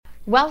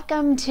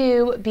Welcome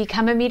to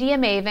Become a Media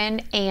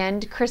Maven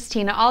and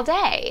Christina All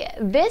Day.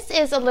 This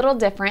is a little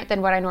different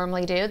than what I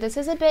normally do. This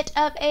is a bit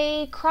of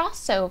a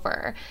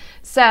crossover.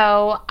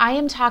 So I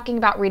am talking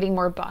about reading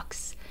more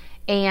books.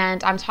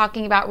 And I'm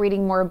talking about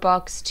reading more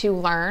books to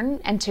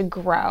learn and to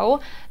grow.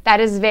 That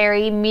is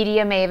very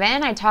Media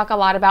Maven. I talk a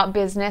lot about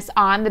business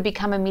on the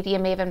Become a Media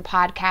Maven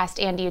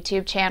podcast and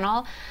YouTube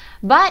channel.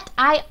 But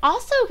I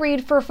also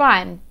read for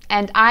fun.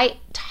 And I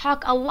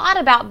talk a lot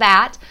about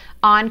that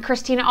on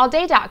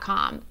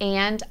ChristinaAllDay.com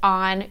and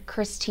on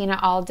Christina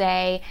All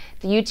Day,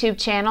 the YouTube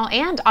channel,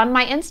 and on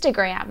my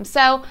Instagram.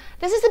 So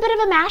this is a bit of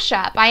a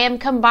mashup. I am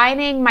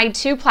combining my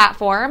two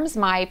platforms,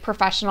 my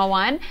professional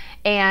one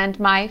and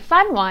my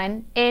fun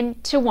one,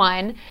 into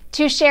one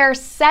to share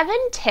 7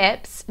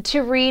 tips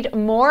to read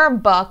more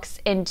books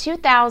in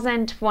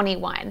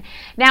 2021.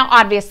 Now,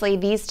 obviously,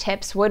 these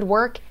tips would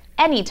work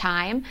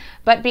anytime,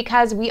 but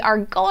because we are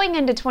going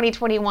into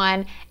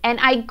 2021 and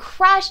I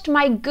crushed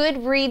my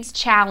Goodreads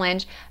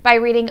challenge by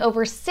reading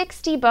over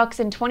 60 books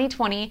in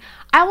 2020,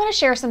 I want to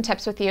share some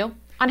tips with you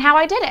on how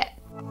I did it.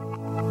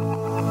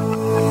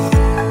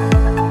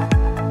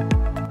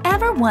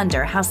 Ever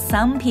wonder how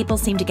some people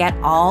seem to get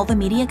all the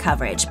media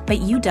coverage,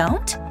 but you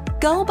don't?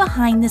 Go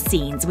behind the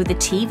scenes with a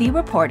TV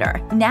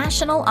reporter,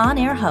 national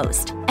on-air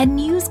host, a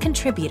news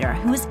contributor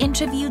who has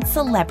interviewed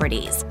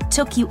celebrities,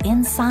 took you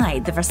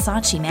inside the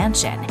Versace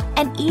mansion,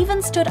 and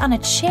even stood on a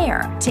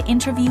chair to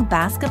interview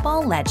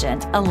basketball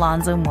legend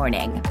Alonzo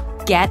Mourning.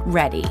 Get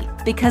ready,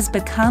 because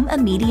Become a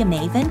Media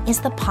Maven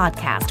is the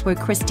podcast where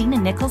Christina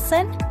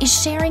Nicholson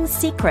is sharing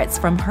secrets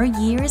from her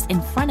years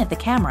in front of the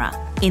camera,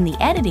 in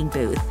the editing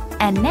booth,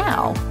 and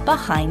now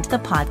behind the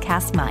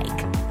podcast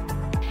mic.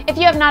 If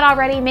you have not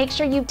already, make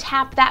sure you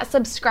tap that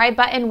subscribe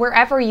button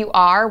wherever you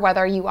are,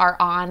 whether you are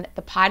on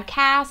the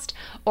podcast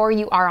or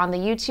you are on the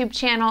YouTube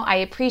channel. I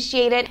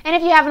appreciate it. And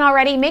if you haven't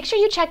already, make sure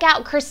you check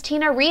out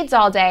Christina Reads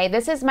All Day.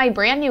 This is my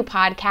brand new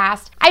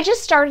podcast. I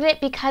just started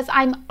it because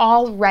I'm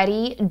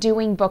already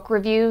doing book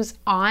reviews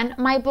on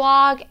my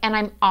blog and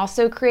I'm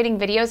also creating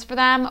videos for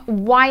them.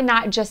 Why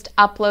not just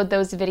upload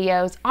those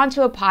videos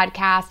onto a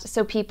podcast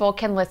so people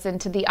can listen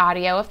to the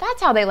audio if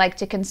that's how they like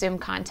to consume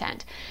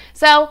content?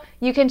 So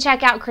you can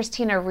check out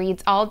Christina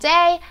Reads All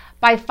Day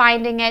by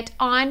finding it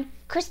on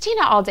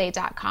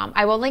ChristinaAllDay.com.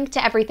 I will link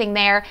to everything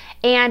there,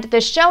 and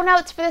the show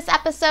notes for this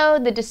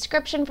episode, the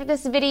description for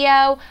this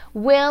video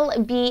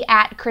will be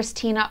at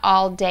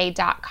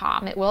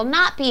ChristinaAllDay.com. It will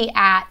not be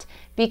at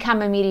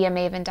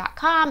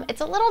BecomeAMediaMaven.com.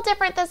 It's a little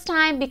different this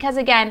time because,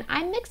 again,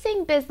 I'm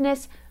mixing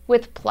business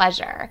with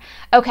pleasure.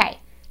 Okay.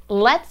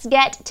 Let's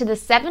get to the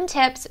 7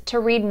 tips to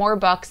read more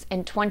books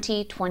in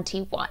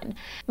 2021.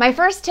 My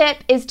first tip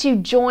is to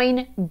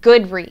join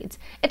Goodreads.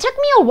 It took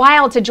me a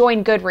while to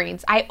join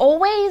Goodreads. I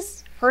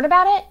always heard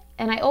about it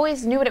and I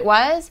always knew what it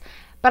was,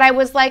 but I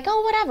was like,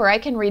 oh, whatever, I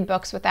can read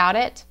books without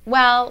it.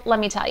 Well, let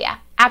me tell you,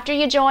 after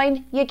you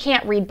join, you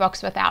can't read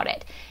books without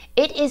it.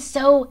 It is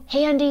so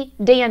handy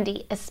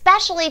dandy,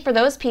 especially for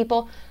those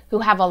people who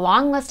have a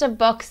long list of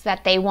books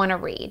that they want to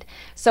read.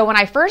 So when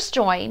I first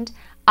joined,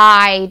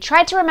 I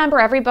tried to remember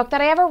every book that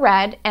I ever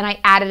read and I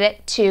added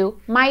it to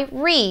my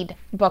read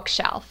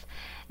bookshelf.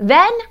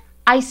 Then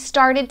I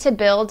started to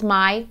build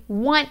my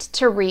want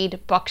to read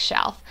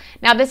bookshelf.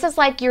 Now this is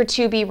like your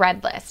to be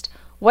read list.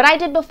 What I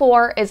did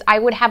before is I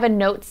would have a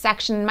notes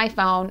section in my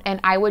phone and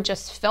I would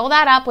just fill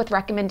that up with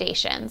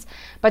recommendations.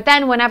 But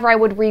then whenever I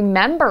would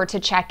remember to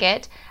check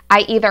it, I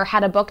either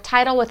had a book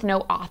title with no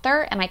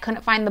author and I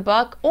couldn't find the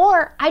book,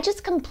 or I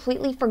just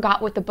completely forgot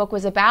what the book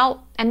was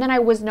about and then I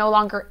was no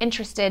longer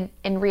interested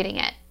in reading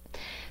it.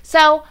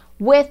 So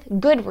with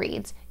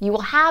Goodreads, you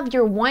will have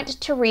your want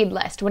to read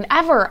list.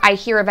 Whenever I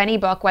hear of any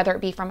book, whether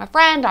it be from a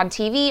friend, on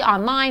TV,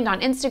 online,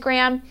 on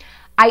Instagram,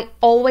 I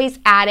always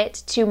add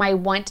it to my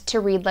want to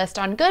read list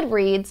on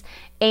Goodreads,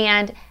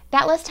 and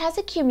that list has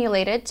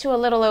accumulated to a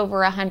little over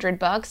 100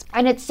 books,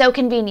 and it's so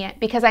convenient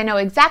because I know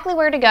exactly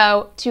where to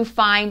go to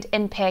find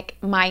and pick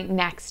my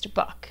next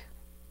book.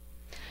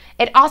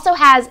 It also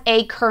has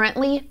a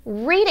currently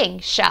reading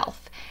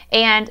shelf,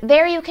 and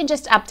there you can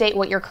just update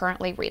what you're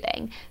currently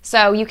reading.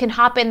 So you can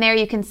hop in there,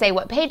 you can say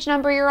what page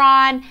number you're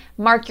on,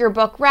 mark your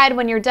book read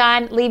when you're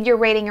done, leave your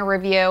rating or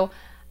review.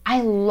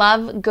 I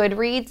love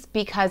Goodreads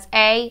because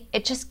A,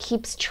 it just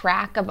keeps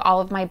track of all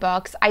of my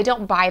books. I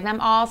don't buy them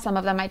all. Some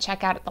of them I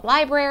check out at the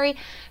library.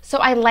 So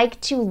I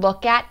like to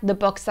look at the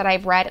books that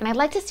I've read and I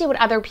like to see what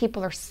other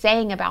people are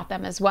saying about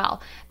them as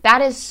well.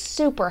 That is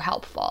super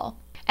helpful.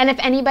 And if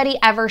anybody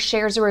ever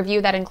shares a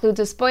review that includes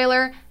a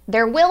spoiler,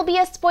 there will be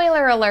a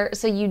spoiler alert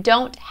so you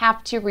don't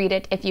have to read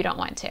it if you don't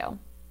want to.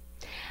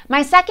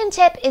 My second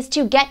tip is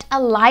to get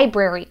a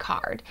library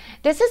card.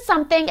 This is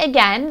something,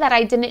 again, that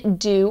I didn't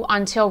do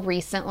until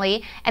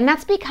recently, and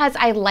that's because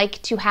I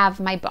like to have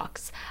my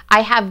books.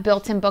 I have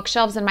built-in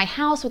bookshelves in my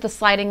house with a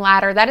sliding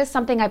ladder. That is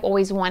something I've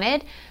always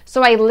wanted.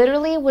 So I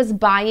literally was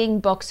buying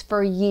books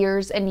for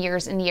years and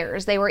years and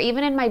years. They were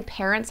even in my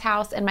parents'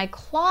 house, in my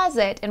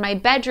closet, in my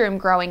bedroom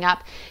growing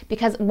up,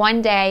 because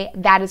one day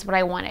that is what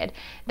I wanted.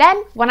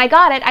 Then when I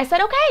got it, I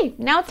said, okay,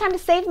 now it's time to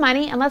save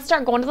money and let's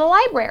start going to the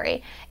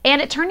library.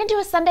 And it turned into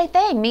a Sunday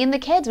thing. Me and the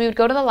kids, we would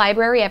go to the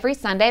library every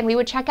Sunday and we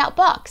would check out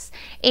books.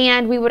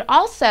 And we would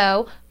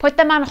also put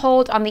them on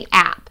hold on the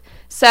app.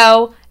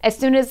 So as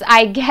soon as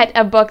I get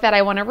a book that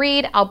I want to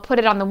read, I'll put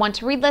it on the want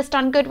to read list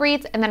on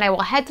Goodreads, and then I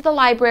will head to the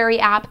library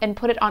app and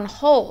put it on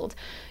hold.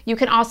 You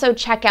can also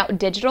check out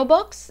digital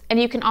books,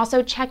 and you can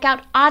also check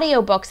out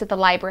audiobooks at the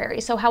library.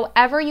 So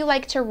however you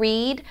like to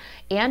read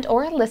and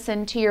or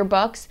listen to your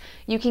books,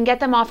 you can get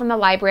them all from the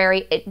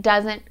library. It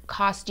doesn't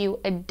cost you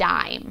a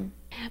dime.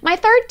 My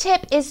third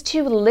tip is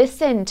to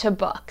listen to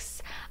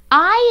books.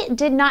 I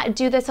did not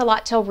do this a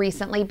lot till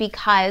recently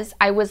because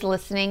I was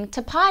listening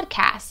to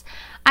podcasts.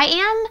 I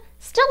am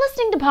still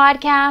listening to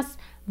podcasts,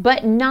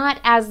 but not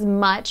as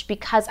much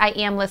because I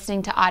am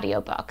listening to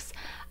audiobooks.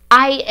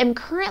 I am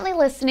currently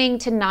listening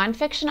to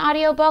nonfiction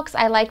audiobooks.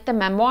 I like the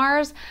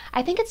memoirs.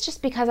 I think it's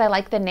just because I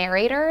like the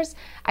narrators.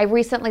 I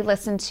recently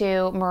listened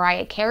to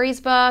Mariah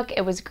Carey's book.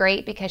 It was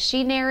great because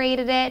she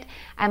narrated it.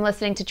 I'm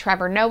listening to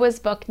Trevor Noah's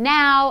book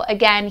now.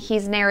 Again,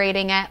 he's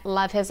narrating it.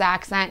 Love his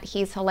accent.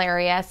 He's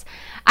hilarious.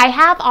 I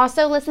have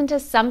also listened to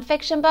some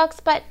fiction books,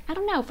 but I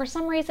don't know, for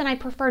some reason I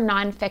prefer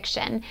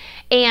nonfiction.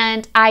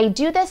 And I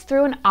do this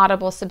through an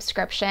Audible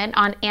subscription.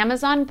 On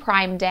Amazon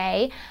Prime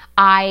Day,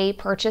 I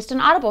purchased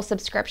an Audible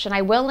subscription.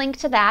 I will link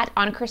to that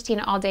on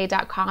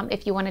ChristinaAllDay.com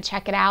if you want to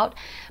check it out.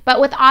 But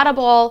with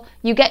Audible,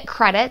 you get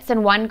credits,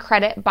 and one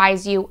credit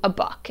buys you a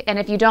book. And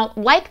if you don't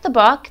like the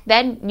book,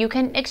 then you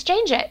can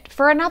exchange it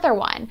for another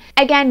one.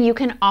 Again, you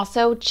can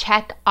also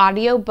check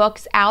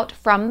audiobooks out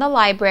from the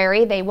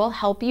library. They will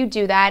help you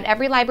do that.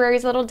 Every library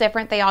is a little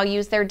different. They all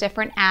use their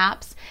different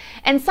apps.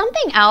 And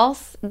something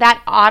else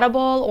that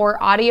Audible or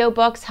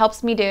audiobooks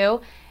helps me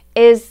do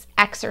is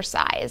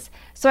exercise.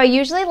 So I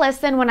usually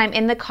listen when I'm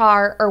in the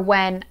car or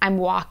when I'm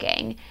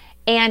walking,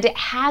 and it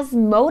has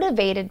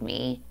motivated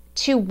me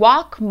to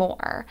walk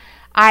more.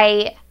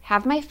 I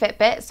have my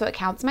Fitbit, so it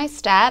counts my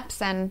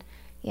steps, and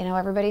you know,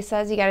 everybody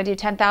says you got to do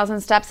 10,000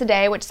 steps a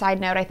day, which,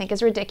 side note, I think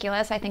is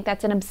ridiculous. I think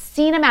that's an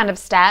obscene amount of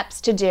steps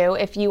to do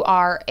if you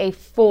are a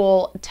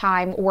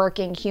full-time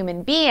working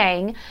human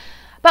being.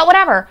 But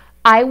whatever,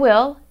 I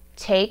will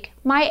take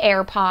my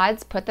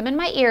AirPods, put them in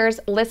my ears,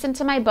 listen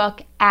to my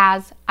book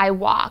as I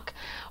walk.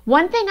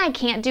 One thing I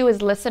can't do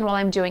is listen while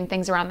I'm doing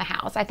things around the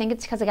house. I think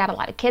it's because I got a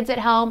lot of kids at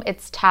home.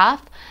 It's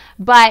tough.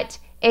 But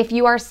if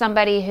you are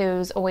somebody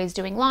who's always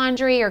doing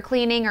laundry or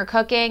cleaning or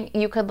cooking,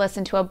 you could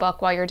listen to a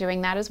book while you're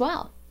doing that as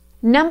well.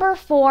 Number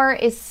 4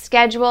 is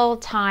schedule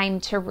time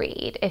to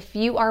read. If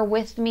you are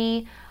with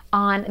me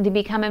on the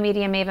Become a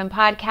Media Maven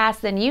podcast,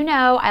 then you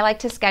know I like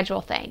to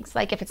schedule things.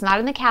 Like if it's not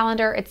in the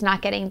calendar, it's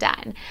not getting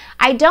done.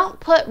 I don't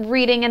put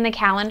reading in the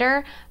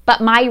calendar,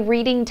 but my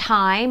reading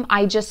time,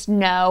 I just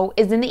know,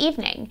 is in the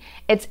evening.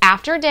 It's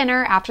after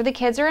dinner, after the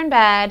kids are in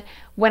bed,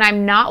 when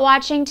I'm not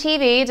watching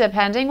TV,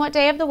 depending what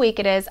day of the week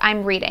it is,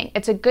 I'm reading.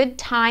 It's a good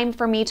time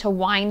for me to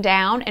wind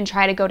down and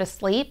try to go to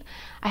sleep.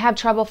 I have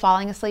trouble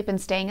falling asleep and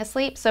staying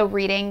asleep, so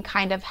reading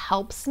kind of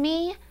helps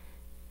me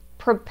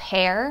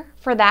prepare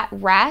for that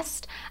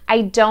rest.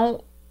 I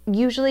don't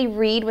usually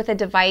read with a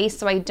device,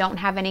 so I don't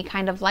have any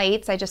kind of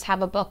lights. I just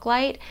have a book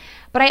light,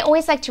 but I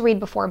always like to read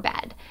before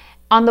bed.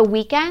 On the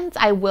weekends,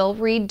 I will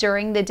read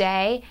during the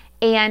day,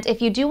 and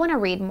if you do want to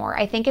read more,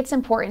 I think it's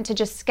important to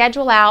just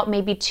schedule out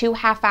maybe 2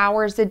 half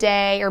hours a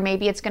day, or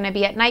maybe it's going to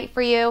be at night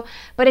for you.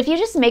 But if you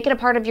just make it a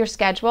part of your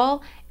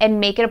schedule and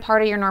make it a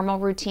part of your normal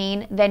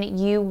routine, then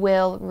you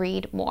will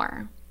read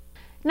more.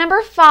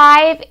 Number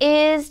 5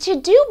 is to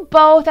do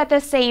both at the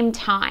same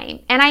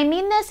time. And I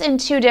mean this in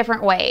 2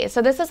 different ways.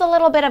 So this is a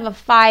little bit of a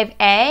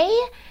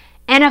 5A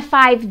and a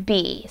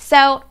 5B.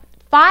 So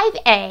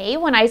 5A,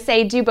 when I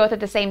say do both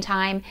at the same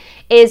time,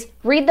 is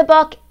read the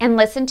book and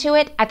listen to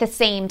it at the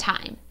same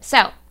time.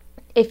 So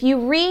if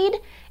you read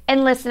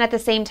and listen at the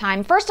same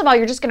time, first of all,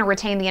 you're just going to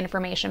retain the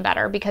information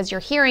better because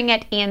you're hearing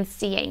it and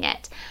seeing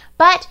it.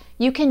 But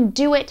you can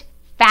do it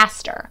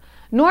faster.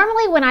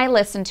 Normally when I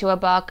listen to a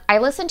book, I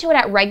listen to it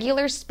at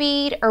regular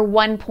speed or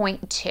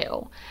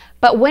 1.2.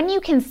 But when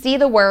you can see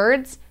the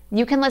words,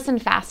 you can listen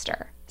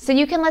faster. So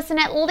you can listen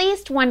at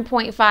least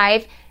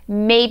 1.5,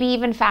 maybe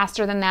even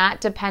faster than that,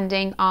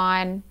 depending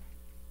on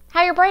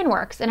how your brain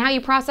works and how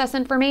you process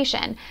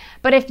information.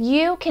 But if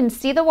you can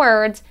see the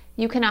words,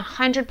 you can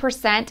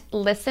 100%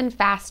 listen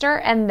faster,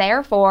 and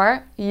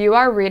therefore you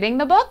are reading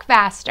the book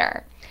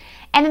faster.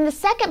 And in the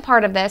second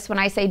part of this, when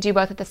I say do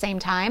both at the same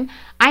time,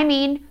 I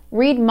mean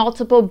read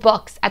multiple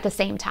books at the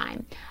same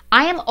time.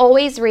 I am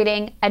always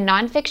reading a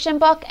nonfiction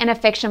book and a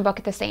fiction book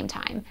at the same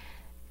time.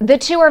 The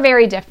two are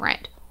very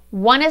different.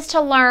 One is to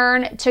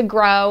learn, to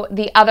grow.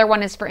 The other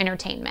one is for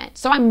entertainment.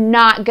 So I'm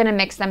not going to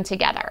mix them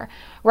together.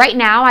 Right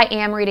now, I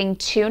am reading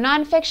 2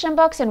 nonfiction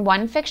books and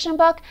 1 fiction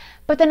book,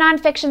 but the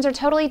nonfictions are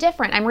totally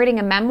different. I'm reading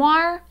a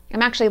memoir.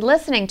 I'm actually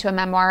listening to a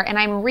memoir, and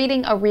I'm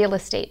reading a real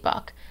estate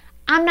book.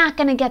 I'm not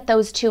going to get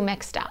those 2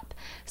 mixed up.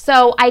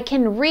 So I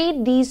can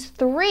read these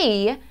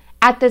 3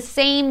 at the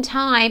same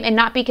time and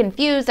not be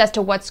confused as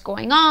to what's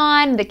going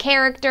on, the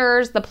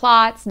characters, the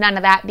plots, none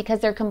of that, because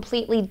they're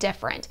completely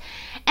different.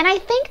 And I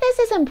think this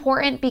is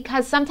important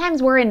because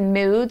sometimes we're in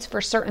moods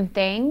for certain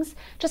things,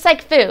 just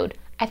like food.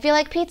 I feel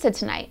like pizza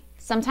tonight.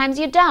 Sometimes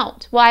you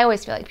don't. Well, I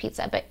always feel like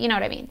pizza, but you know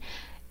what I mean.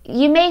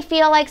 You may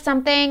feel like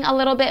something a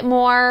little bit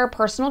more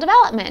personal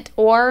development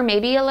or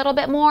maybe a little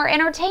bit more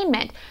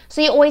entertainment.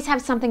 So you always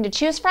have something to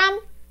choose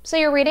from. So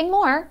you're reading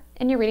more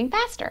and you're reading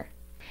faster.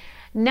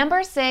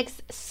 Number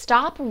 6,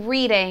 stop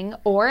reading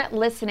or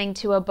listening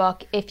to a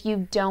book if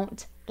you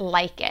don't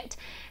like it.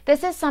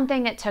 This is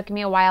something that took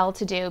me a while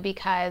to do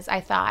because I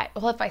thought,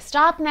 well, if I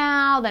stop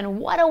now, then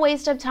what a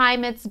waste of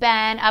time it's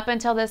been up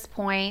until this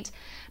point.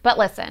 But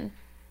listen,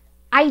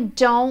 I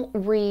don't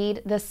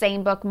read the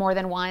same book more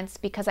than once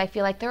because I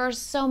feel like there are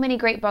so many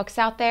great books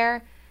out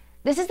there.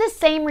 This is the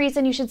same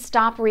reason you should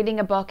stop reading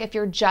a book if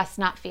you're just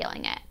not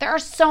feeling it. There are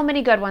so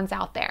many good ones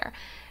out there.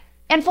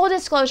 And full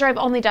disclosure, I've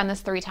only done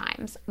this 3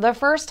 times. The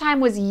first time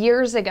was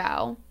years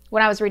ago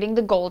when I was reading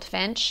The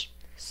Goldfinch.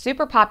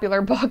 Super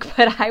popular book,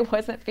 but I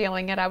wasn't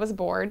feeling it. I was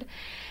bored.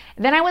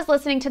 Then I was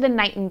listening to The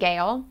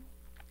Nightingale.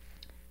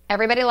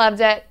 Everybody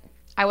loved it.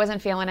 I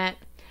wasn't feeling it.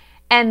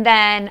 And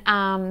then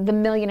The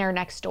Millionaire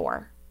Next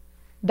Door.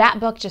 That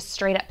book just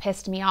straight up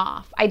pissed me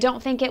off. I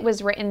don't think it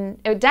was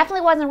written, it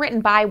definitely wasn't written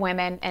by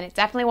women, and it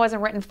definitely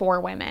wasn't written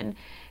for women,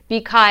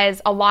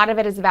 because a lot of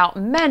it is about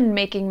men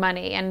making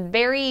money and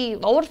very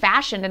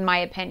old-fashioned in my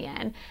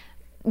opinion.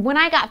 When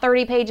I got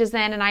 30 pages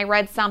in and I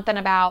read something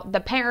about the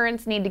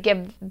parents need to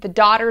give the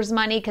daughters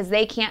money because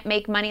they can't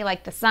make money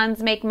like the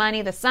sons make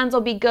money, the sons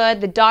will be good,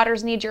 the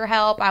daughters need your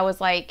help, I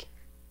was like,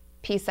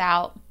 peace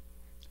out.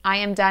 I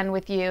am done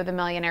with you, The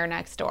Millionaire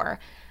Next Door.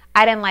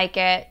 I didn't like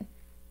it.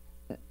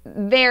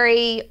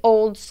 Very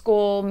old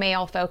school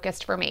male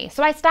focused for me.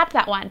 So I stopped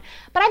that one.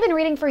 But I've been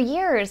reading for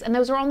years and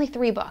those were only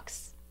 3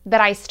 books that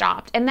I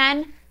stopped. And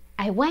then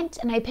I went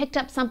and I picked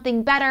up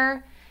something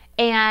better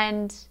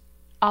and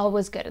all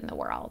was good in the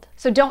world.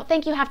 So don't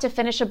think you have to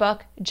finish a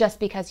book just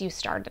because you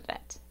started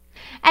it.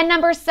 And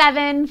number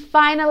 7,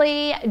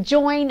 finally,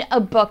 join a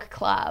book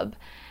club.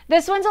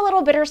 This one's a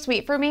little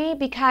bittersweet for me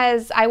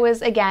because I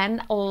was,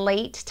 again,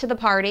 late to the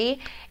party.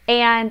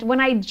 And when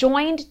I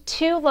joined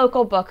 2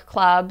 local book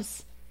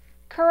clubs,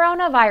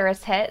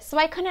 coronavirus hit, so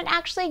I couldn't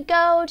actually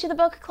go to the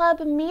book club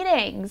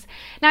meetings.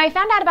 Now, I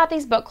found out about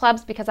these book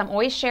clubs because I'm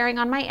always sharing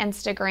on my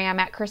Instagram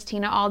at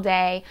Christina All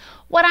Day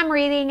what I'm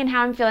reading and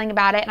how I'm feeling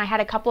about it. And I had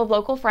a couple of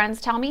local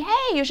friends tell me,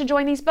 hey, you should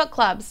join these book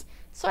clubs.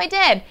 So I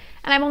did.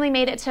 And I've only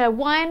made it to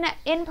 1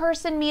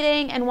 in-person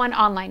meeting and 1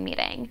 online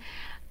meeting.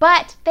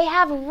 But they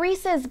have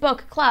Reese's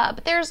book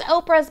club. There's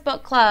Oprah's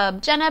book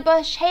club. Jenna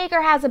Bush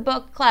Hager has a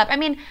book club. I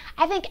mean,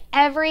 I think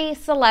every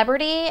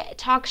celebrity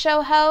talk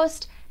show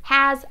host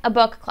has a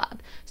book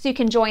club. So you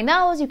can join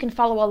those. You can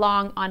follow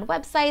along on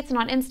websites and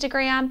on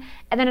Instagram.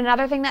 And then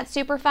another thing that's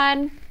super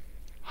fun,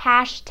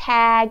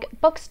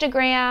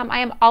 #Bookstagram. I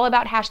am all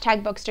about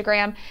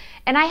 #Bookstagram.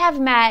 And I have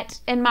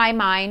met, in my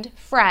mind,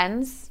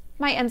 friends,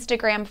 my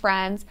Instagram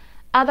friends,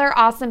 other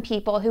awesome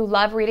people who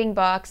love reading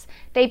books.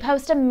 They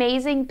post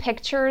amazing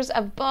pictures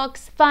of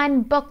books,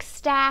 fun book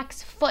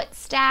stacks, foot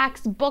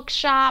stacks,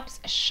 bookshops,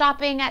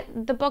 shopping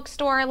at the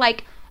bookstore,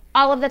 like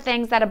all of the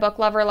things that a book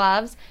lover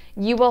loves,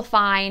 you will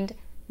find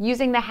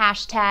using the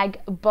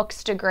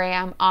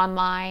 #Bookstagram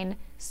online.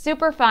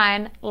 Super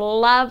fun.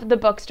 Love the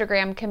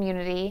Bookstagram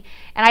community.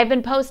 And I've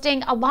been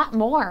posting a lot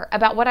more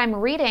about what I'm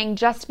reading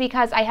just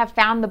because I have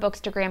found the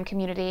Bookstagram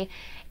community.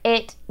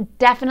 It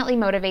definitely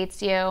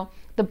motivates you.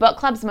 The book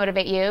clubs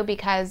motivate you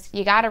because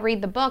you got to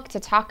read the book to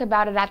talk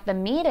about it at the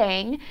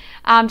meeting.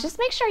 Just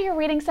make sure you're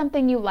reading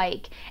something you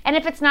like. And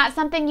if it's not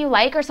something you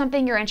like or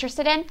something you're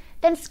interested in,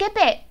 then skip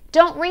it.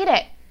 Don't read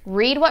it.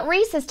 Read what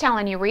Reese is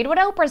telling you. Read what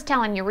Oprah's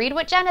telling you. Read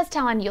what Jenna's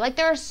telling you. Like,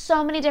 there are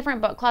so many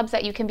different book clubs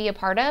that you can be a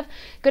part of.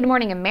 Good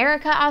Morning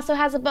America also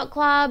has a book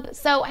club.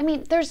 So, I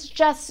mean, there's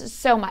just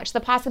so much.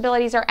 The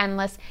possibilities are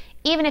endless,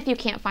 even if you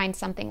can't find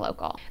something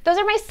local. Those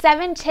are my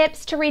 7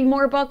 tips to read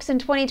more books in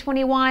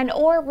 2021,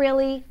 or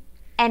really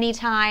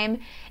anytime.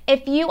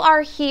 If you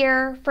are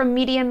here from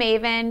Media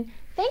Maven,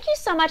 thank you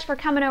so much for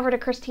coming over to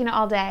Christina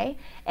All Day.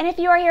 And if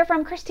you are here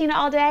from Christina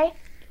All Day,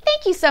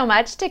 thank you so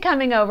much to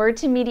coming over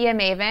to Media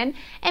Maven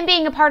and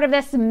being a part of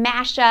this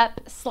mashup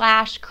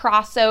 /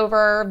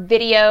 crossover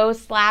video /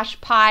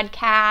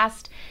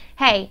 podcast.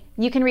 Hey,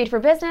 you can read for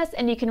business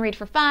and you can read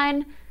for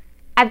fun.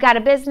 I've got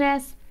a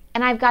business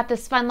and I've got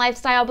this fun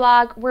lifestyle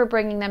blog. We're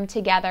bringing them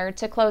together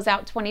to close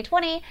out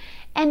 2020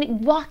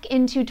 and walk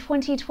into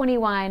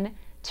 2021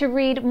 to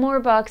read more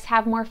books,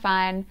 have more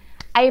fun.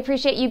 I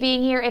appreciate you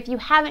being here. If you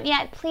haven't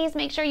yet, please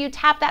make sure you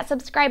tap that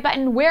subscribe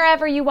button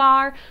wherever you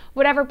are,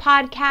 whatever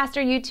podcast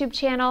or YouTube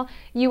channel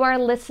you are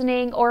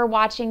listening or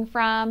watching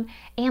from,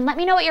 and let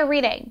me know what you're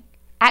reading.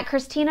 At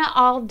Christina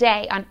All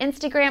Day on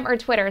Instagram or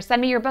Twitter.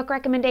 Send me your book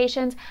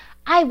recommendations.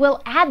 I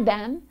will add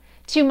them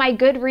to my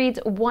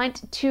Goodreads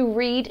Want to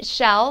Read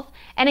shelf.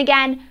 And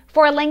again,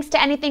 for links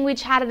to anything we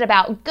chatted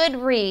about,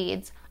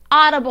 Goodreads,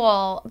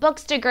 Audible,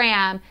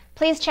 Bookstagram,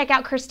 please check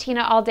out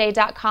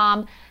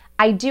ChristinaAllDay.com.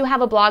 I do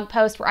have a blog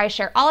post where I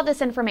share all of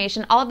this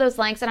information, all of those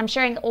links, and I'm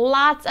sharing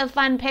lots of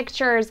fun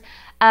pictures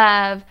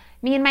of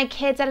me and my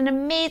kids at an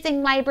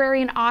amazing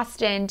library in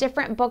Austin,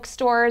 different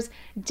bookstores,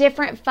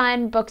 different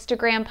fun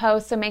Bookstagram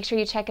posts. So make sure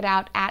you check it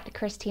out at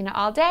Christina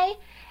All Day.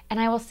 And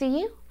I will see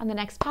you on the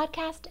next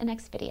podcast and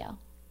next video.